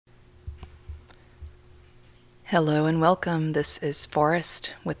Hello and welcome. This is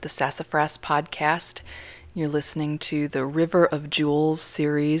Forrest with the Sassafras Podcast. You're listening to the River of Jewels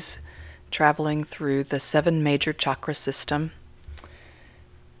series, traveling through the 7 major chakra system.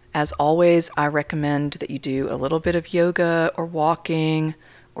 As always, I recommend that you do a little bit of yoga or walking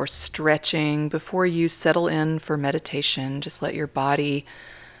or stretching before you settle in for meditation. Just let your body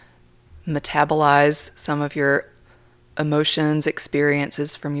metabolize some of your emotions,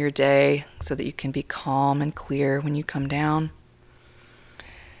 experiences from your day so that you can be calm and clear when you come down.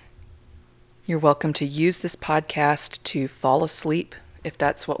 You're welcome to use this podcast to fall asleep if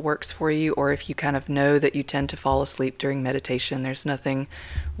that's what works for you, or if you kind of know that you tend to fall asleep during meditation. There's nothing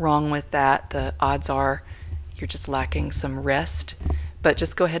wrong with that. The odds are you're just lacking some rest, but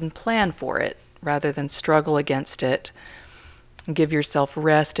just go ahead and plan for it rather than struggle against it. Give yourself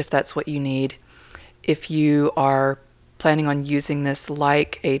rest if that's what you need. If you are planning on using this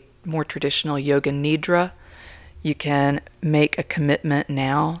like a more traditional yoga nidra, you can make a commitment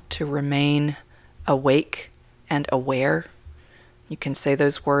now to remain awake and aware. You can say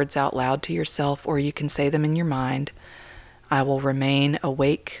those words out loud to yourself, or you can say them in your mind. I will remain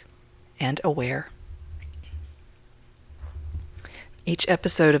awake and aware. Each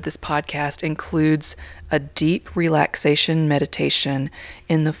episode of this podcast includes a deep relaxation meditation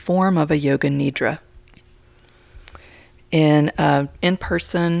in the form of a yoga nidra. In an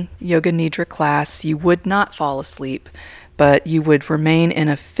in-person yoga nidra class, you would not fall asleep, but you would remain in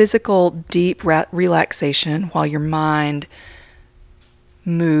a physical deep relaxation while your mind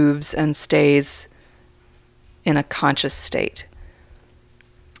moves and stays in a conscious state.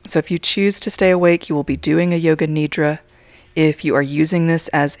 So if you choose to stay awake, you will be doing a yoga nidra. If you are using this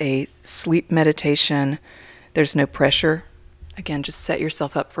as a sleep meditation, there's no pressure. Again, just set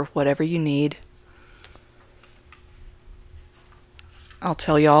yourself up for whatever you need. I'll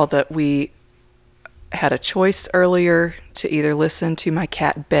tell y'all that we had a choice earlier to either listen to my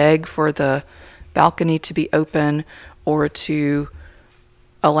cat beg for the balcony to be open or to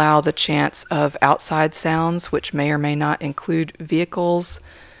allow the chance of outside sounds, which may or may not include vehicles.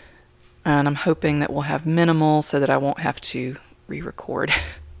 And I'm hoping that we'll have minimal so that I won't have to re-record.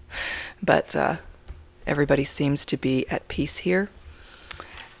 But everybody seems to be at peace here.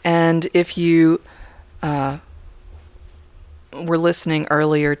 And if you were listening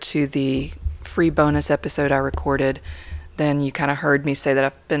earlier to the free bonus episode I recorded, then you kind of heard me say that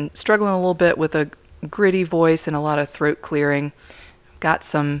I've been struggling a little bit with a gritty voice and a lot of throat clearing. Got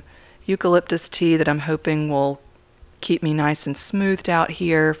some eucalyptus tea that I'm hoping will keep me nice and smoothed out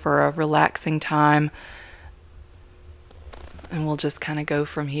here for a relaxing time. And we'll just kind of go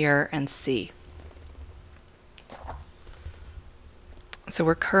from here and see. So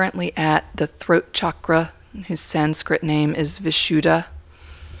we're currently at the throat chakra, whose Sanskrit name is Visuddha.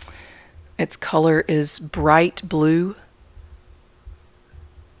 Its color is bright blue.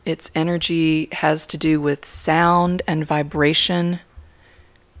 Its energy has to do with sound and vibration,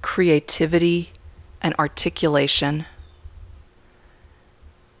 creativity, and articulation.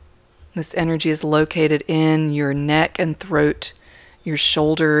 This energy is located in your neck and throat, your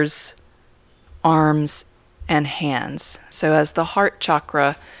shoulders, arms, and hands. So as the heart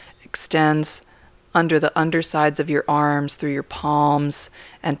chakra extends under the undersides of your arms, through your palms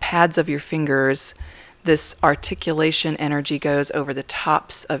and pads of your fingers, this articulation energy goes over the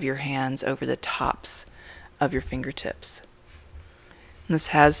tops of your hands, over the tops of your fingertips. And this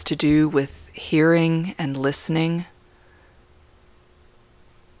has to do with hearing and listening.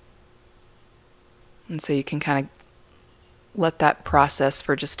 And so you can kind of let that process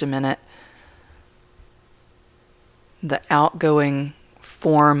for just a minute. The outgoing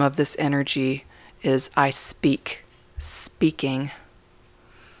form of this energy is I speak, speaking,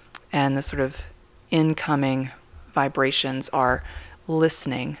 and the sort of incoming vibrations are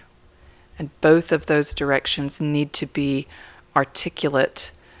listening. And both of those directions need to be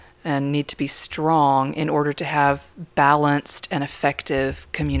articulate and need to be strong in order to have balanced and effective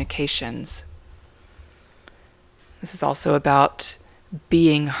communications. This is also about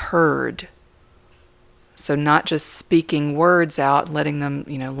being heard. So not just speaking words out, letting them,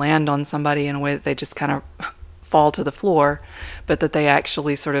 land on somebody in a way that they just kind of fall to the floor, but that they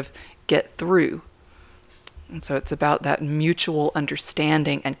actually sort of get through. And so it's about that mutual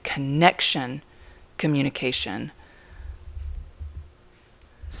understanding and connection communication.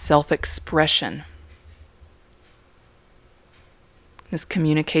 Self-expression. This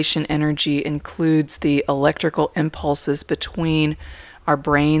communication energy includes the electrical impulses between our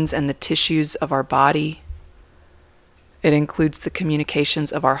brains and the tissues of our body. It includes the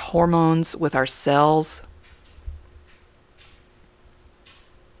communications of our hormones with our cells.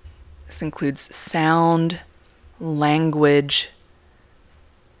 This includes sound language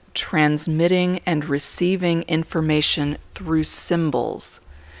transmitting and receiving information through symbols.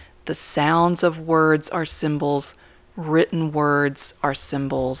 The sounds of words are symbols, written words are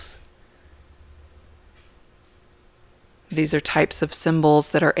symbols. These are types of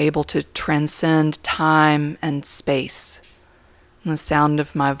symbols that are able to transcend time and space. And the sound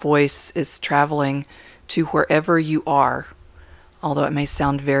of my voice is traveling to wherever you are, although it may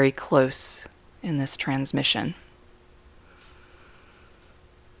sound very close in this transmission.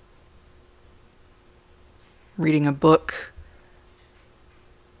 Reading a book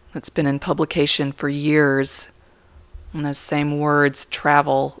that's been in publication for years, and those same words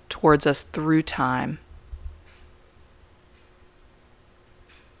travel towards us through time.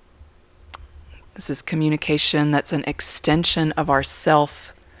 This is communication that's an extension of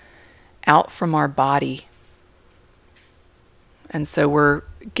ourself out from our body. And so we're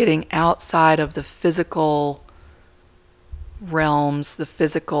getting outside of the physical realms, the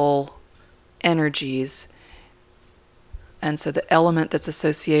physical energies. And so the element that's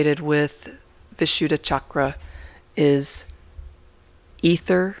associated with Visuddha Chakra is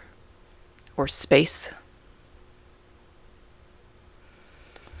ether or space.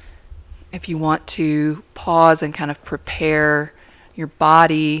 If you want to pause and kind of prepare your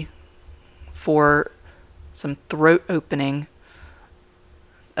body for some throat opening,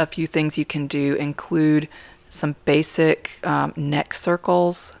 a few things you can do include some basic neck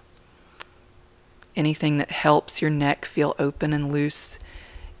circles, anything that helps your neck feel open and loose.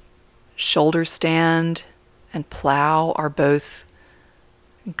 Shoulder stand and plow are both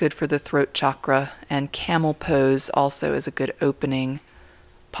good for the throat chakra, and camel pose also is a good opening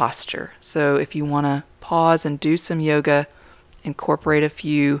posture. So if you want to pause and do some yoga, incorporate a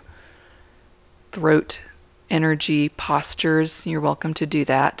few throat energy postures, you're welcome to do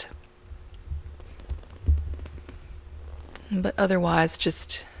that. But otherwise,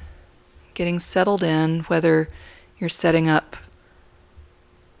 just getting settled in, whether you're setting up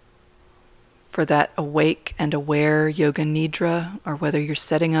for that awake and aware yoga nidra, or whether you're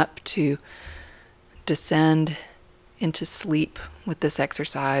setting up to descend into sleep with this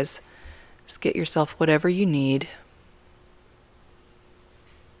exercise. Just get yourself whatever you need.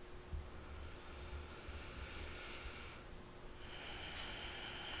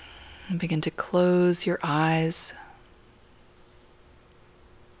 And begin to close your eyes.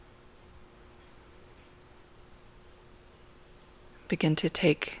 Begin to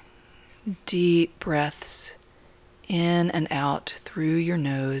take deep breaths in and out through your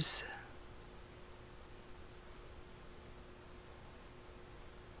nose.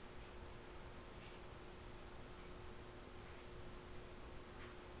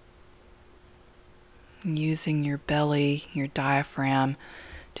 Using your belly, your diaphragm,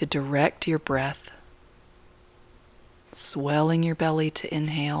 to direct your breath. Swelling your belly to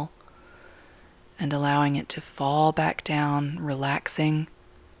inhale and allowing it to fall back down, relaxing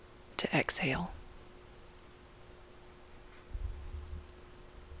to exhale.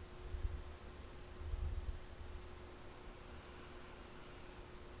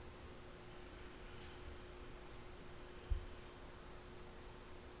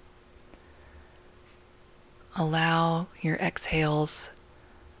 Allow your exhales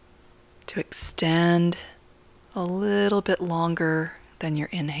to extend a little bit longer than your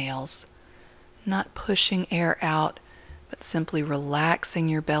inhales. Not pushing air out, but simply relaxing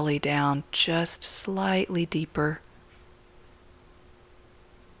your belly down just slightly deeper.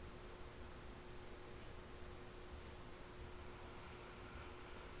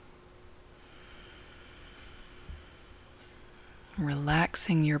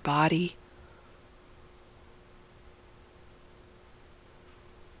 Relaxing your body.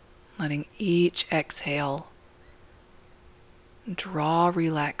 Letting each exhale draw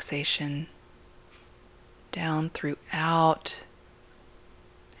relaxation down throughout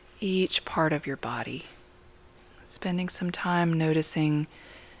each part of your body. Spending some time noticing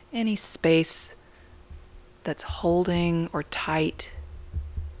any space that's holding or tight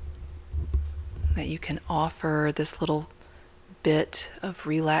that you can offer this little bit of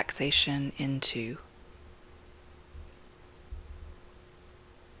relaxation into.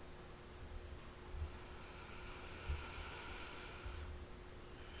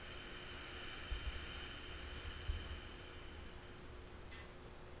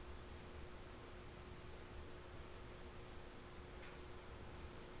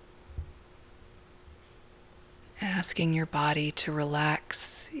 Asking your body to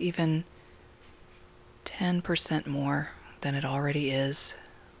relax even 10% more than it already is.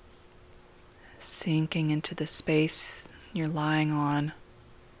 Sinking into the space you're lying on.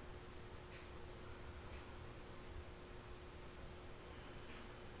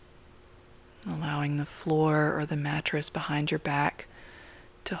 the floor or the mattress behind your back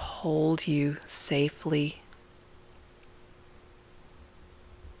to hold you safely.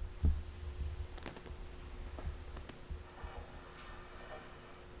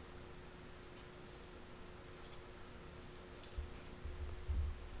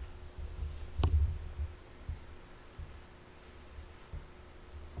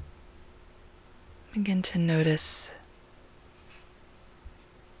 Begin to notice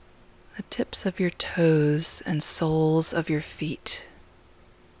the tips of your toes and soles of your feet.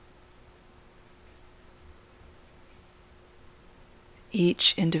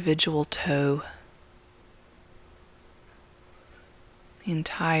 Each individual toe, the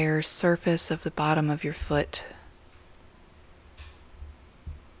entire surface of the bottom of your foot,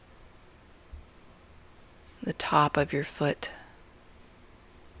 the top of your foot,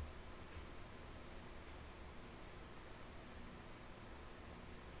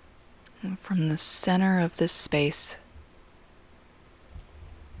 and from the center of this space,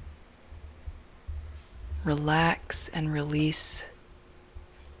 relax and release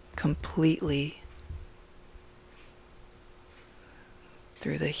completely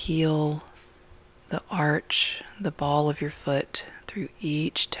through the heel, the arch, the ball of your foot, through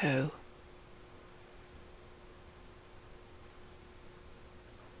each toe.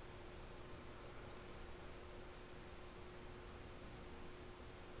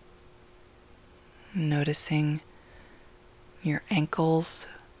 Noticing your ankles,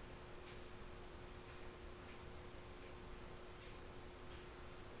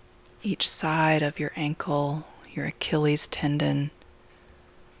 each side of your ankle, your Achilles tendon,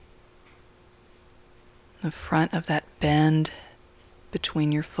 the front of that bend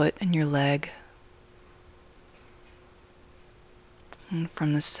between your foot and your leg. And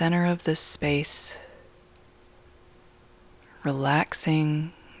from the center of this space,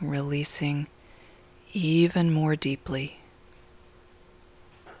 relaxing, releasing even more deeply,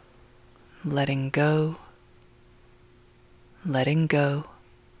 letting go, letting go,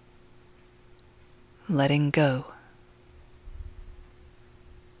 letting go.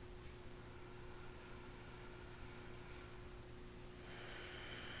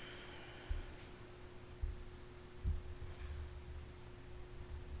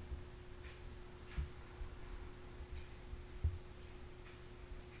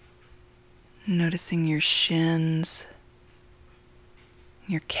 Noticing your shins,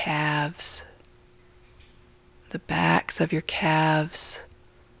 your calves, the backs of your calves,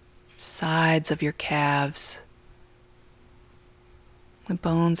 sides of your calves, the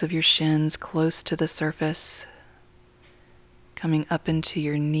bones of your shins close to the surface, coming up into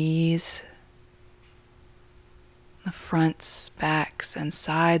your knees, the fronts, backs, and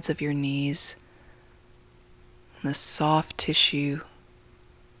sides of your knees, the soft tissue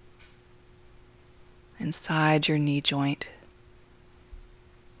inside your knee joint.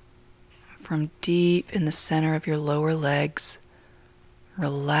 From deep in the center of your lower legs,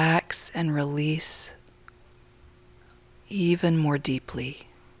 relax and release even more deeply.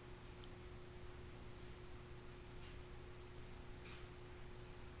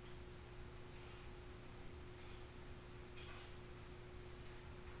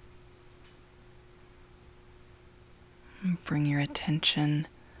 And bring your attention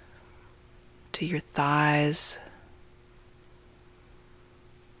to your thighs,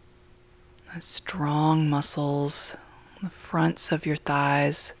 the strong muscles, the fronts of your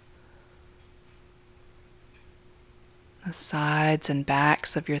thighs, the sides and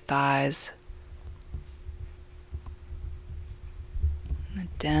backs of your thighs, the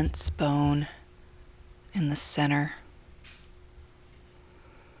dense bone in the center.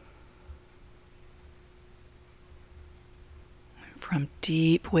 From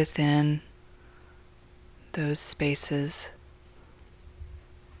deep within those spaces,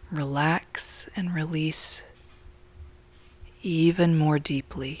 relax and release even more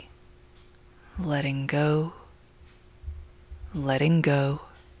deeply, letting go, letting go,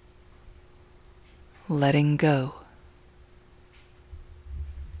 letting go.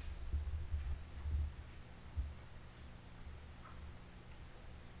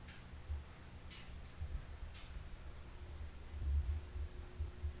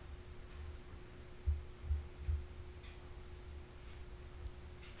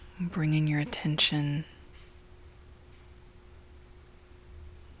 Bringing your attention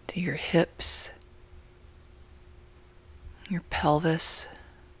to your hips, your pelvis,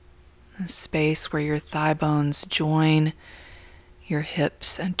 the space where your thigh bones join your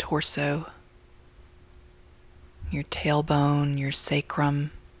hips and torso, your tailbone, your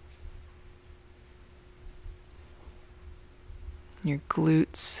sacrum, your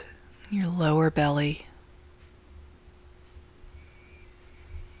glutes, your lower belly,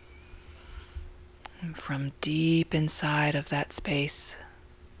 and from deep inside of that space,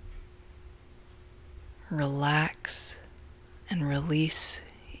 relax and release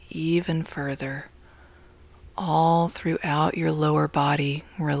even further, all throughout your lower body,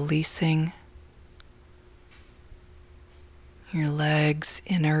 releasing your legs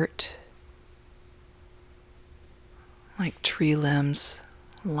inert, like tree limbs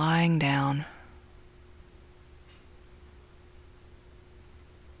lying down.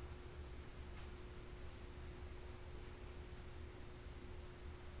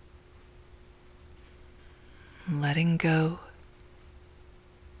 Letting go,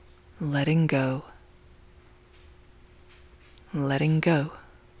 letting go, letting go.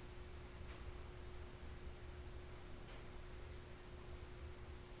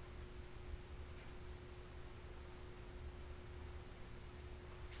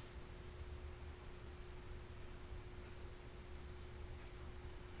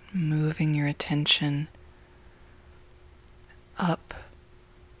 Moving your attention up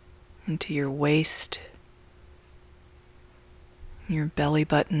into your waist, your belly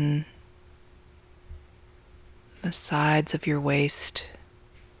button, the sides of your waist,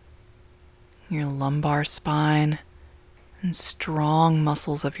 your lumbar spine, and strong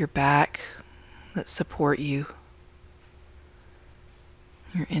muscles of your back that support you,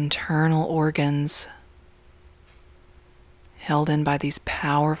 your internal organs held in by these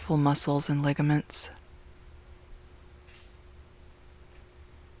powerful muscles and ligaments.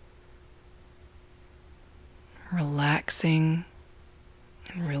 Relaxing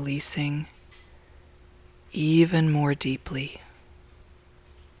and releasing even more deeply.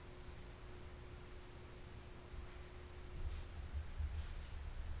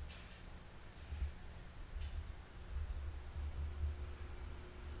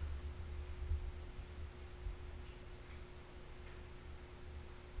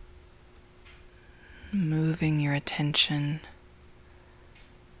 Moving your attention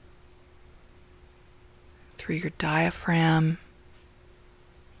through your diaphragm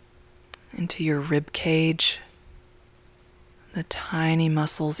into your rib cage, the tiny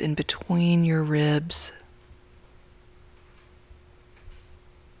muscles in between your ribs,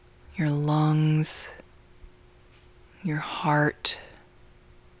 your lungs, your heart,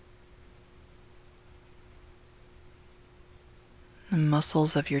 the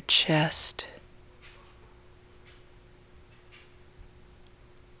muscles of your chest.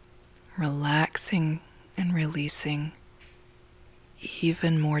 Relaxing and releasing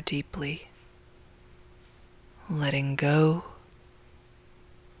even more deeply. Letting go,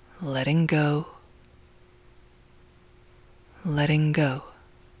 letting go, letting go.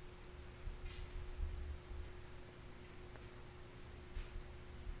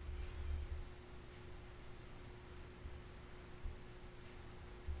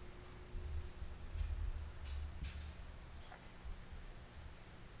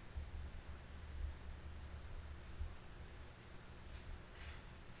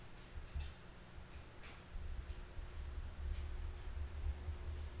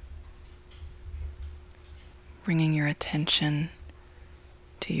 Bringing your attention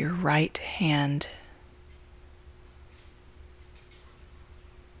to your right hand,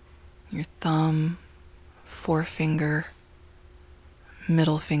 your thumb, forefinger,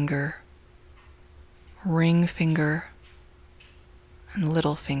 middle finger, ring finger, and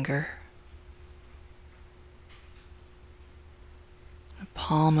little finger. The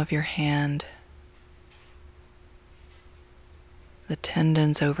palm of your hand, the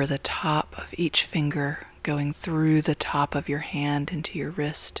tendons over the top of each finger going through the top of your hand into your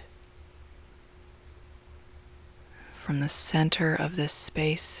wrist. From the center of this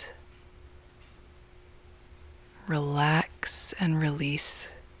space, relax and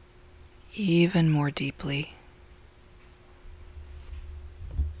release even more deeply.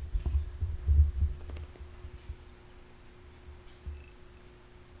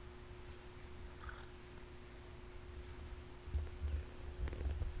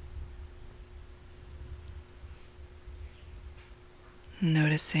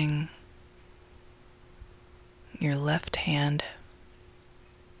 Noticing your left hand,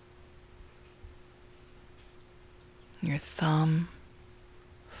 your thumb,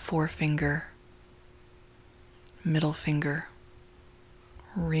 forefinger, middle finger,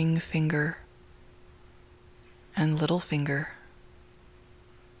 ring finger, and little finger.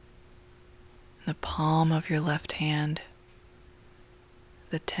 The palm of your left hand,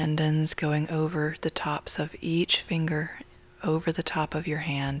 the tendons going over the tops of each finger, over the top of your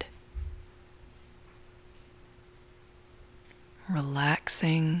hand.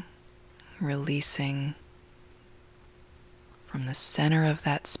 Relaxing releasing from the center of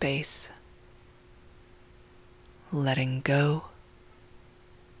that space, letting go,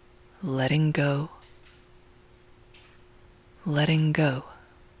 letting go, letting go.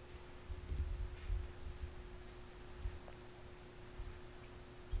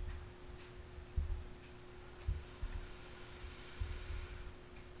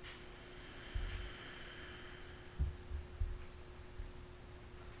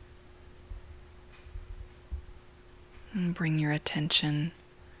 And bring your attention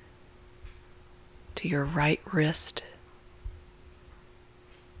to your right wrist,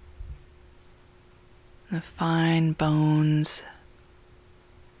 the fine bones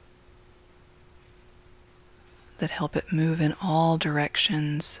that help it move in all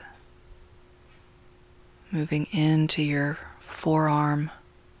directions, moving into your forearm,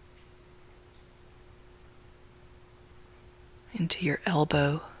 into your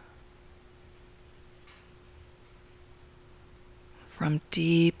elbow. From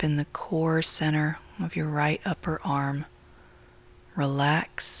deep in the core center of your right upper arm,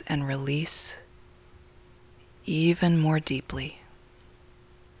 relax and release even more deeply.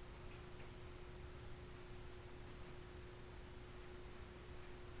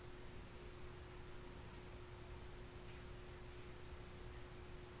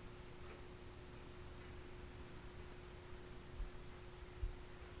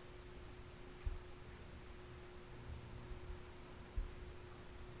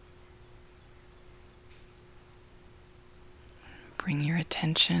 Bring your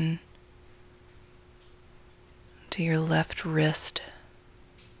attention to your left wrist.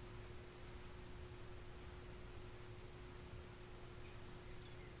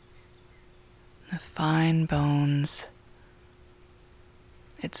 The fine bones,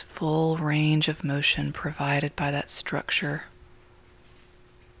 its full range of motion provided by that structure,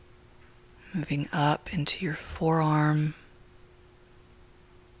 moving up into your forearm,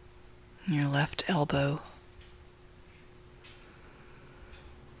 your left elbow.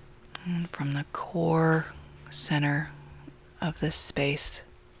 And from the core center of this space,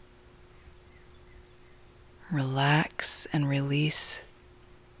 relax and release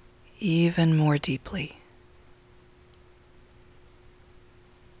even more deeply.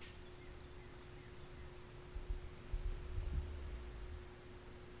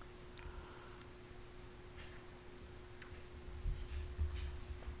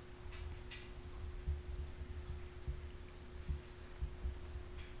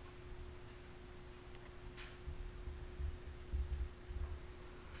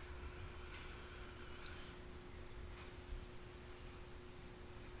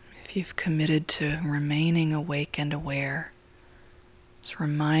 If you've committed to remaining awake and aware, it's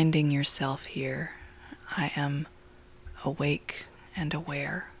reminding yourself here, I am awake and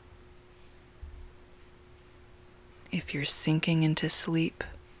aware. If you're sinking into sleep,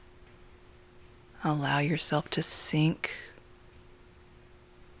 allow yourself to sink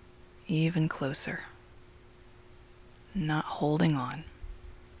even closer, not holding on.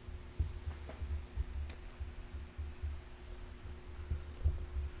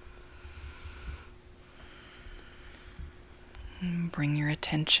 And bring your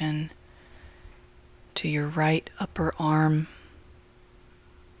attention to your right upper arm,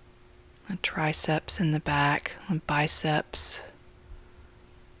 the triceps in the back, the biceps,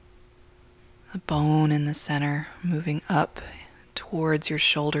 the bone in the center, moving up towards your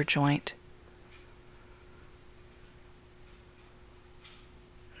shoulder joint.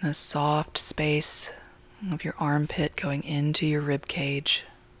 The soft space of your armpit going into your rib cage.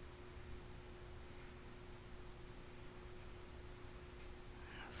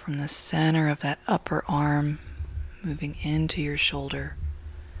 From the center of that upper arm, moving into your shoulder.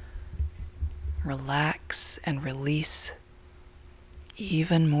 Relax and release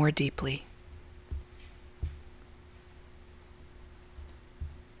even more deeply.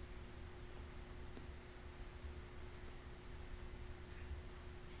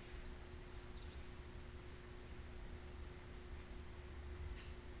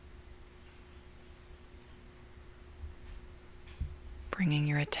 Bringing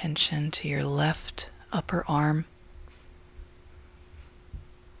your attention to your left upper arm,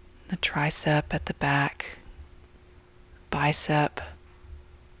 the tricep at the back, bicep,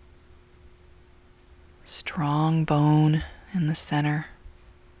 strong bone in the center,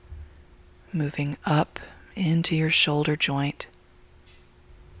 moving up into your shoulder joint,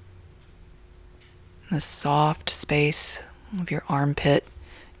 the soft space of your armpit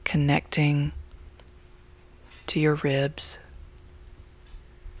connecting to your ribs.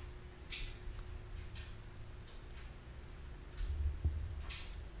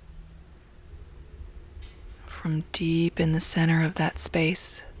 From deep in the center of that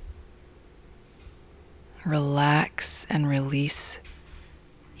space, relax and release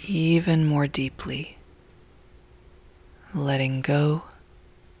even more deeply, letting go,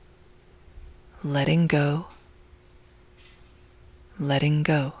 letting go, letting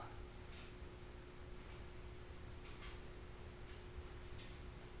go.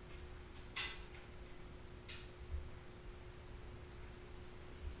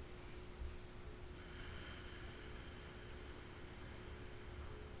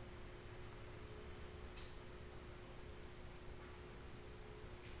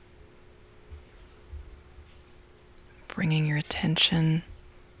 Bringing your attention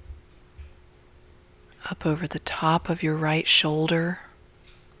up over the top of your right shoulder,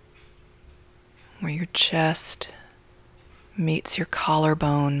 where your chest meets your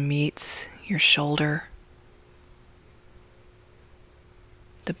collarbone, meets your shoulder,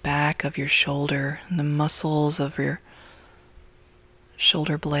 the back of your shoulder, and the muscles of your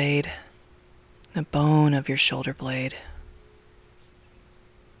shoulder blade, the bone of your shoulder blade.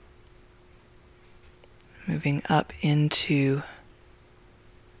 Moving up into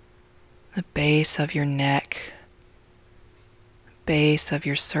the base of your neck, base of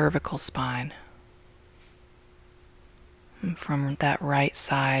your cervical spine. And from that right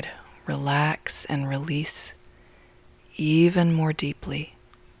side, relax and release even more deeply.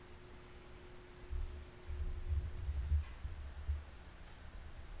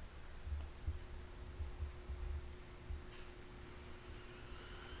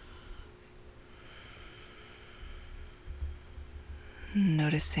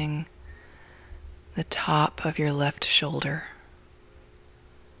 Noticing the top of your left shoulder,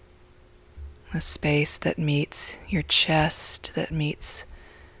 the space that meets your chest, that meets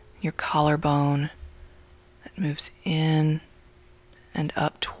your collarbone, that moves in and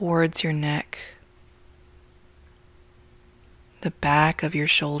up towards your neck, the back of your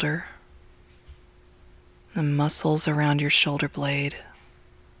shoulder, the muscles around your shoulder blade,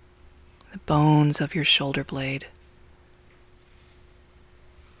 the bones of your shoulder blade,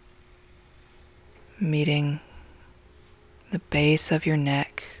 meeting the base of your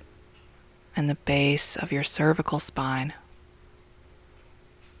neck and the base of your cervical spine.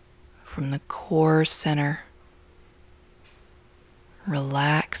 From the core center,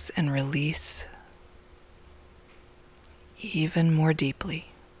 relax and release even more deeply.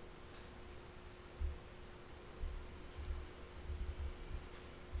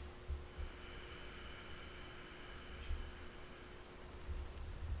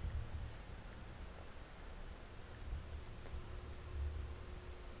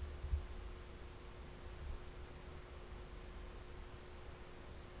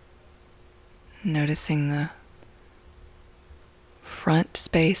 Noticing the front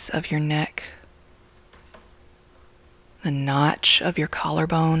space of your neck, the notch of your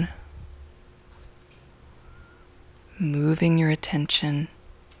collarbone, moving your attention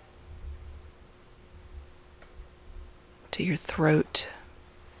to your throat,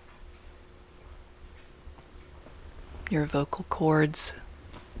 your vocal cords,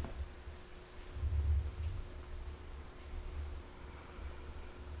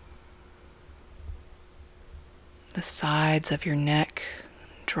 the sides of your neck,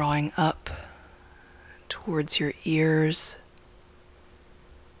 drawing up towards your ears,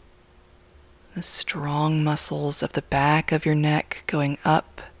 the strong muscles of the back of your neck going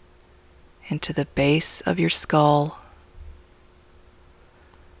up into the base of your skull.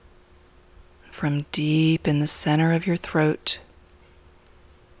 From deep in the center of your throat,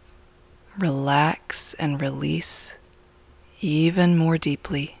 relax and release even more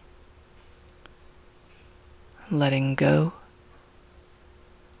deeply. Letting go,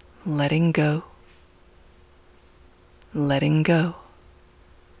 letting go, letting go.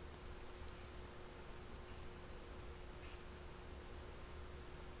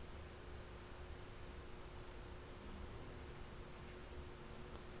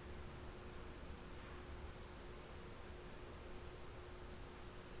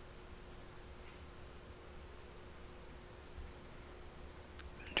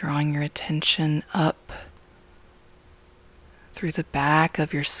 Drawing your attention up through the back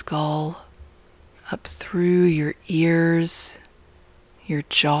of your skull, up through your ears, your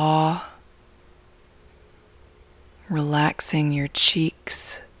jaw, relaxing your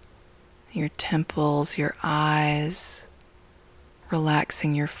cheeks, your temples, your eyes,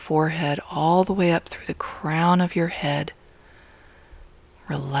 relaxing your forehead all the way up through the crown of your head,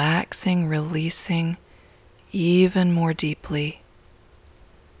 relaxing, releasing even more deeply,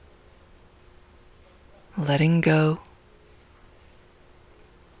 letting go,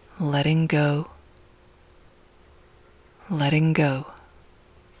 letting go, letting go.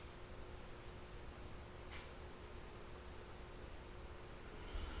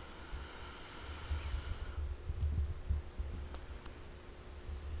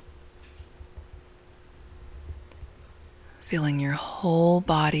 Feeling your whole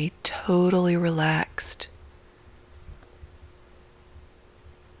body totally relaxed.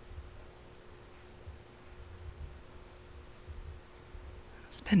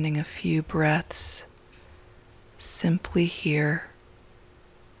 Spending a few breaths simply here.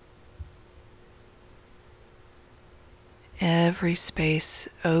 Every space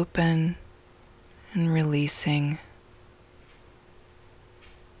open and releasing.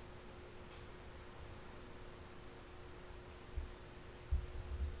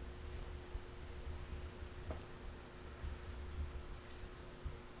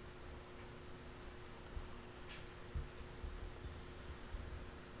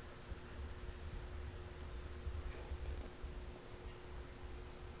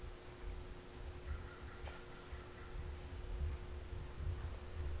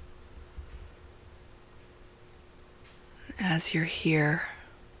 As you're here,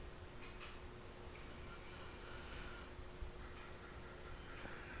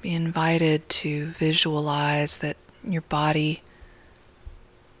 be invited to visualize that your body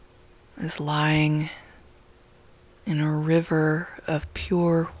is lying in a river of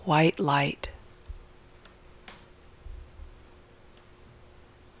pure white light.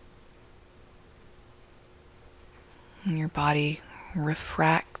 And your body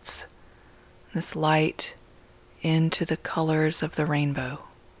refracts this light into the colors of the rainbow.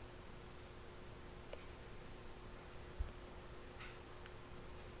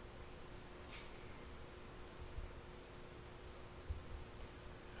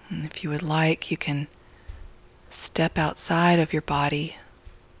 And if you would like, you can step outside of your body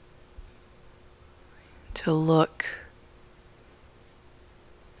to look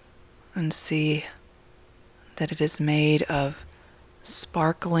and see that it is made of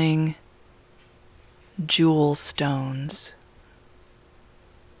sparkling jewel stones.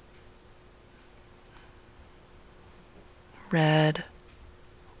 Red,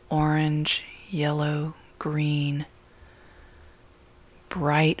 orange, yellow, green,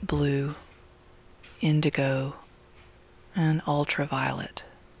 bright blue, indigo, and ultraviolet.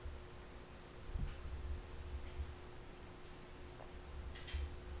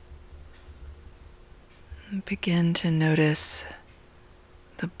 And begin to notice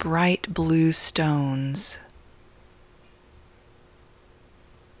the bright blue stones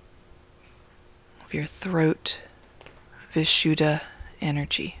of your throat, Visuddha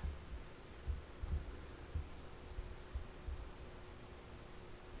energy.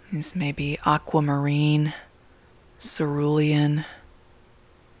 These may be aquamarine, cerulean.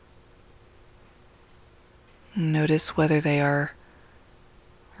 Notice whether they are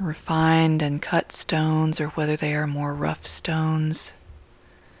refined and cut stones or whether they are more rough stones.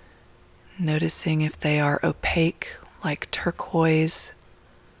 Noticing if they are opaque like turquoise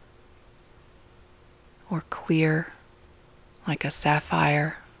or clear like a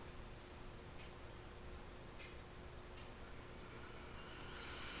sapphire.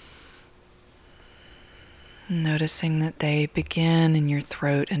 Noticing that they begin in your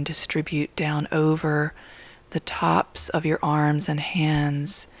throat and distribute down over the tops of your arms and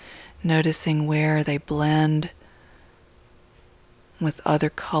hands, noticing where they blend with other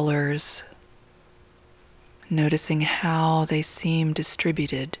colors, noticing how they seem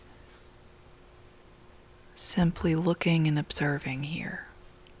distributed, simply looking and observing here.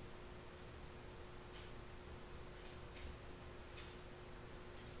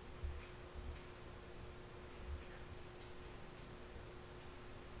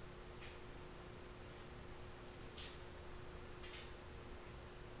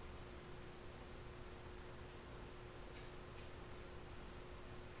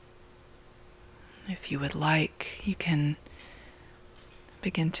 If you would like, you can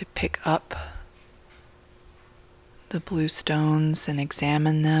begin to pick up the blue stones and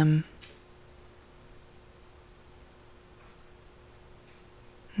examine them.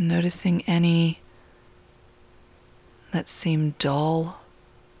 Noticing any that seem dull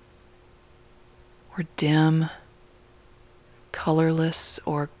or dim, colorless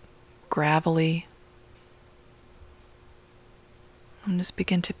or gravelly. And just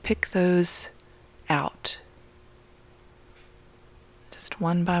begin to pick those out, just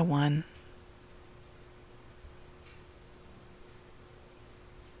one by one.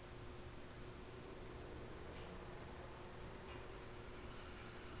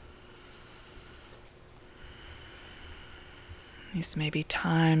 These may be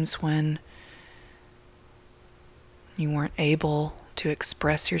times when you weren't able to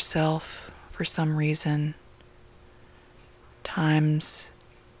express yourself for some reason. Times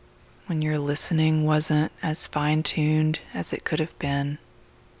when your listening wasn't as fine-tuned as it could have been.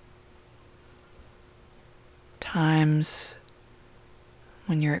 Times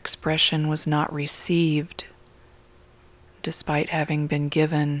when your expression was not received despite having been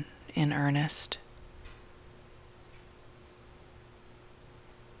given in earnest.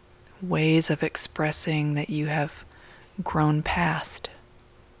 Ways of expressing that you have grown past.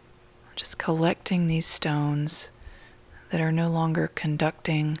 Just collecting these stones that are no longer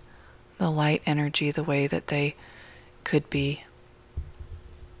conducting the light energy the way that they could be.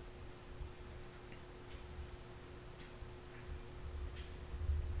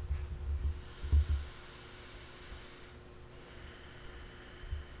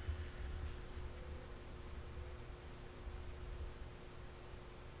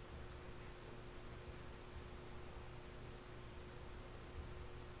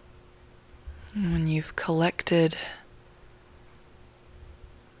 And when you've collected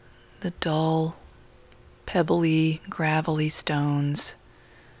the dull, pebbly, gravelly stones,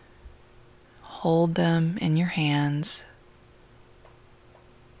 hold them in your hands.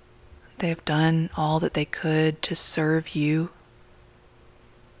 They have done all that they could to serve you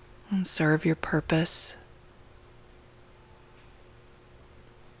and serve your purpose.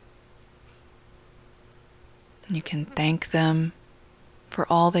 You can thank them for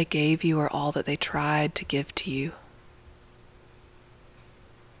all they gave you or all that they tried to give to you.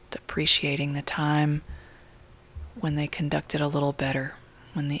 Appreciating the time when they conducted a little better,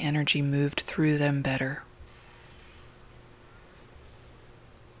 when the energy moved through them better.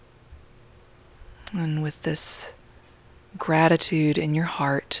 And with this gratitude in your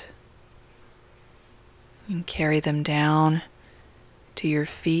heart, you can carry them down to your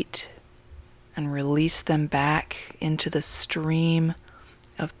feet and release them back into the stream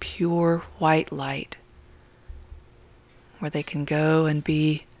of pure white light, where they can go and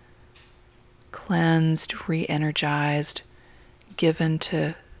be cleansed, re-energized, given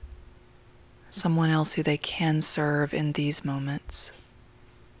to someone else who they can serve in these moments.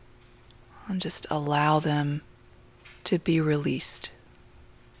 And just allow them to be released.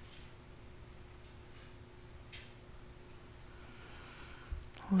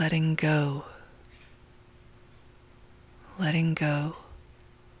 Letting go. Letting go.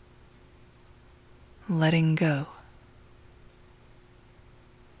 Letting go.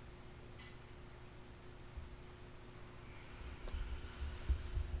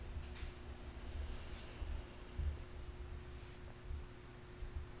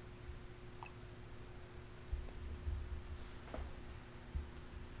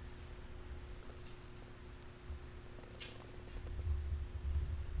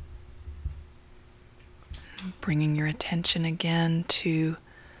 Bringing your attention again to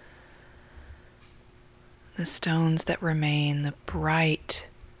the stones that remain, the bright,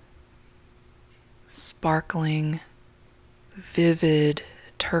 sparkling, vivid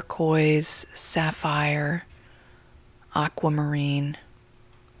turquoise, sapphire, aquamarine.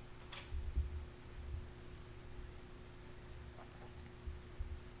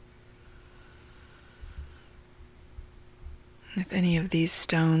 If any of these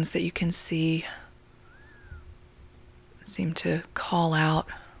stones that you can see seem to call out,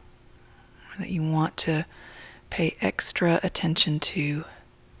 or that you want to pay extra attention to,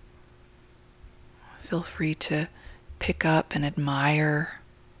 feel free to pick up and admire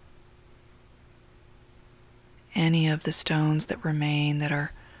any of the stones that remain that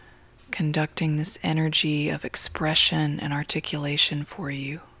are conducting this energy of expression and articulation for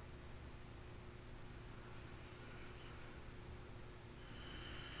you.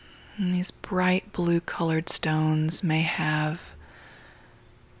 And these bright blue-colored stones may have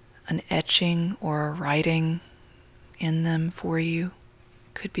an etching or a writing in them for you.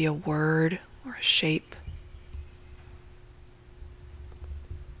 It could be a word or a shape.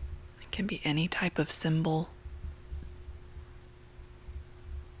 It can be any type of symbol.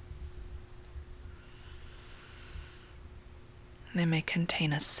 They may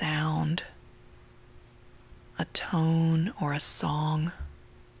contain a sound, a tone, or a song.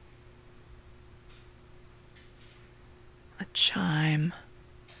 A chime.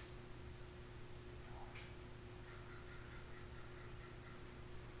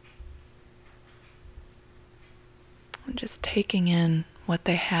 And just taking in what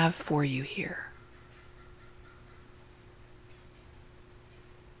they have for you here.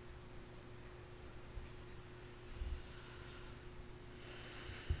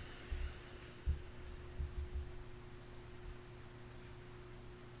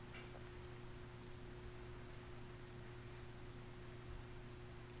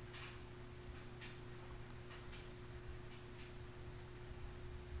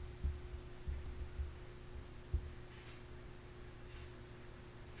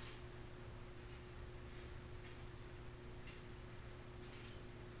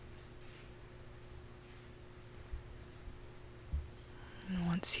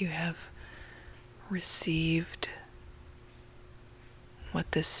 once you have received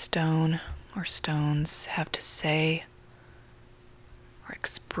what this stone or stones have to say or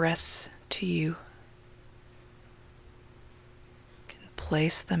express to you, you can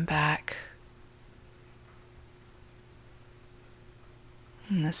place them back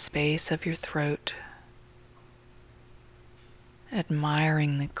in the space of your throat,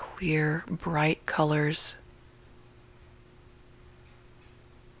 admiring the clear, bright colors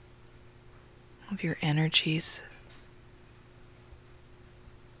of your energies.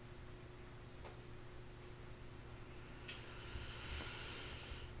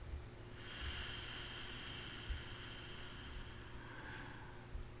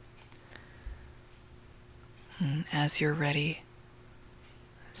 And as you're ready,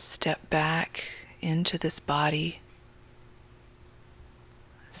 step back into this body,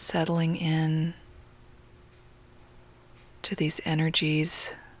 settling in to these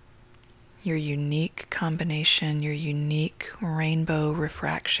energies, your unique combination, your unique rainbow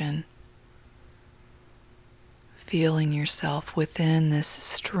refraction, feeling yourself within this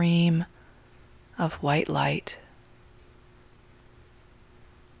stream of white light.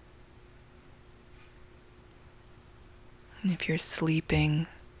 And if you're sleeping,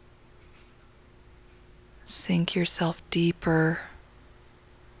 sink yourself deeper,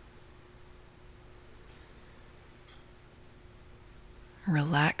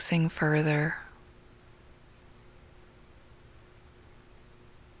 relaxing further.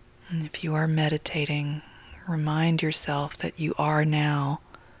 And if you are meditating, remind yourself that you are now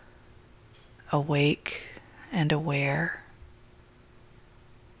awake and aware.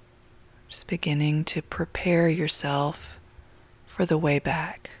 Just beginning to prepare yourself for the way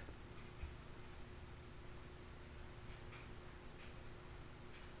back.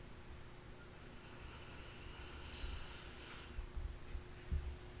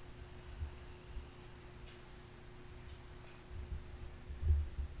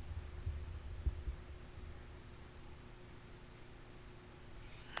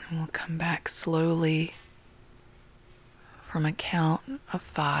 And we'll come back slowly from a count of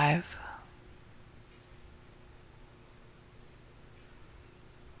 5.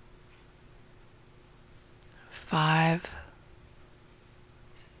 5.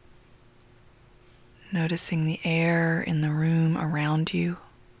 Noticing the air in the room around you,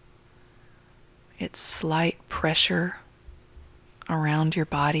 its slight pressure around your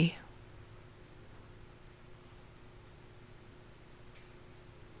body.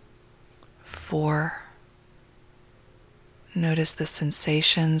 4. Notice the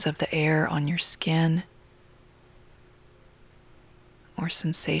sensations of the air on your skin, or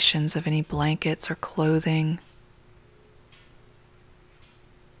sensations of any blankets or clothing.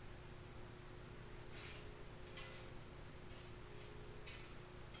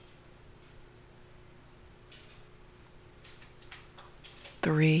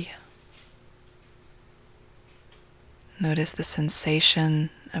 3. Notice the sensation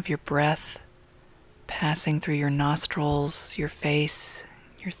of your breath passing through your nostrils, your face,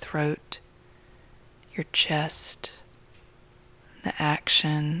 your throat, your chest, the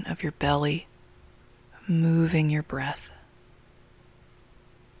action of your belly moving your breath.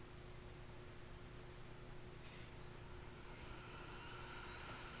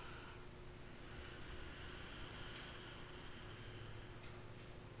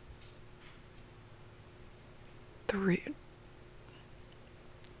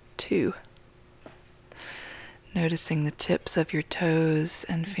 2. Noticing the tips of your toes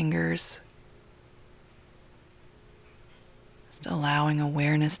and fingers. Just allowing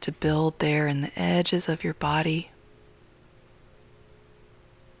awareness to build there in the edges of your body.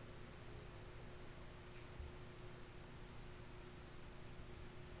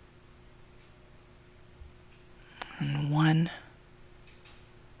 And 1.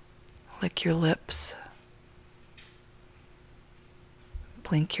 Lick your lips.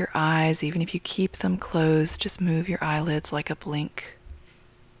 Blink your eyes. Even if you keep them closed, just move your eyelids like a blink.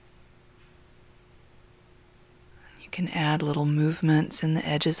 You can add little movements in the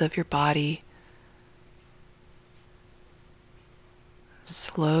edges of your body,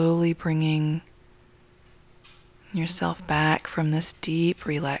 slowly bringing yourself back from this deep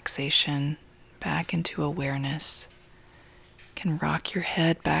relaxation back into awareness. You can rock your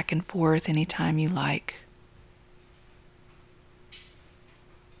head back and forth anytime you like.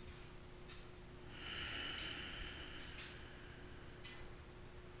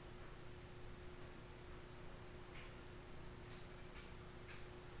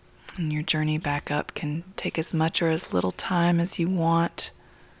 And your journey back up can take as much or as little time as you want.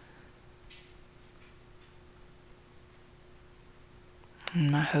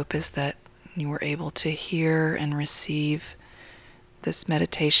 And my hope is that you were able to hear and receive this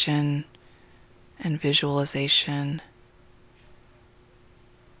meditation and visualization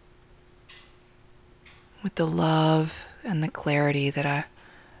with the love and the clarity that I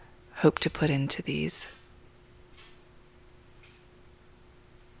hope to put into these.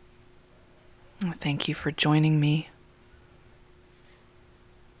 Thank you for joining me,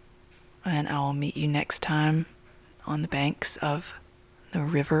 and I will meet you next time on the banks of the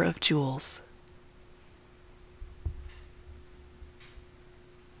River of Jewels.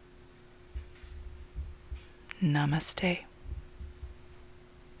 Namaste.